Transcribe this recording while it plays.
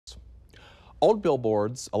Old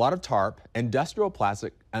billboards, a lot of tarp, industrial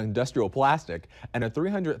plastic, and a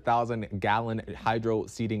 300,000-gallon hydro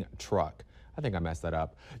seeding truck. I think I messed that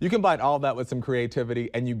up. You combine all that with some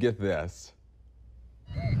creativity and you get this.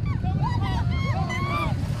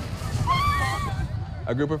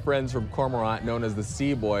 A group of friends from Cormorant, known as the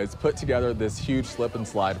Sea Boys, put together this huge slip and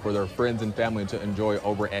slide for their friends and family to enjoy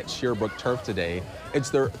over at Shearbrook Turf today.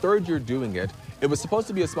 It's their third year doing it. It was supposed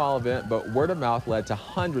to be a small event, but word of mouth led to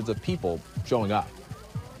hundreds of people showing up.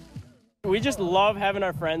 We just love having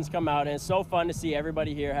our friends come out, and it's so fun to see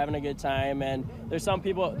everybody here having a good time. And there's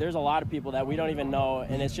a lot of people that we don't even know,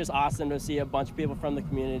 and it's just awesome to see a bunch of people from the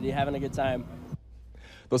community having a good time.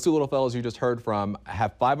 Those two little fellows you just heard from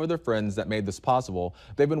have 5 other friends that made this possible.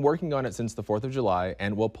 They've been working on it since the 4th of July,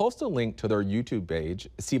 and we'll post a link to their YouTube page,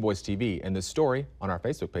 Sea Boys TV, in this story on our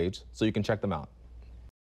Facebook page so you can check them out.